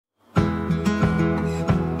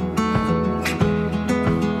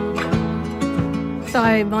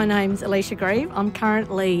So my name's Alicia Grieve. I'm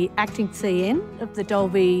currently acting CN of the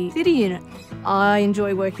Dalby City Unit. I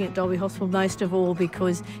enjoy working at Dalby Hospital most of all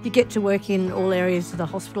because you get to work in all areas of the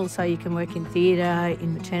hospital, so you can work in theatre,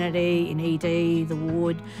 in maternity, in ED, the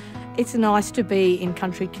ward. It's nice to be in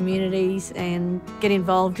country communities and get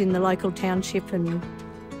involved in the local township and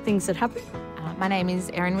things that happen. My name is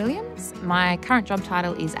Erin Williams. My current job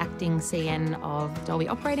title is Acting CN of Dalby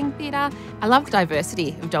Operating Theatre. I love the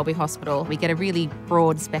diversity of Dalby Hospital. We get a really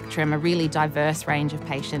broad spectrum, a really diverse range of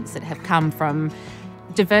patients that have come from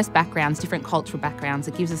diverse backgrounds, different cultural backgrounds.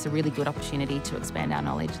 It gives us a really good opportunity to expand our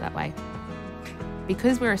knowledge that way.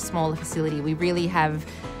 Because we're a smaller facility, we really have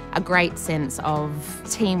a great sense of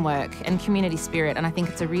teamwork and community spirit, and I think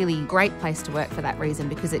it's a really great place to work for that reason,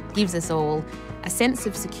 because it gives us all a sense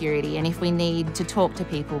of security, and if we need to talk to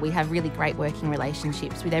people, we have really great working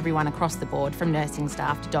relationships with everyone across the board, from nursing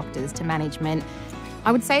staff to doctors to management.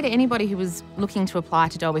 I would say to anybody who was looking to apply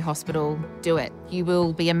to Dalby Hospital, do it. You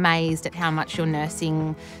will be amazed at how much your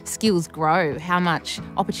nursing skills grow, how much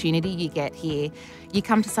opportunity you get here. You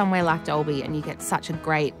come to somewhere like Dalby and you get such a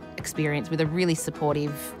great experience with a really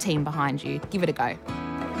supportive team behind you. Give it a go.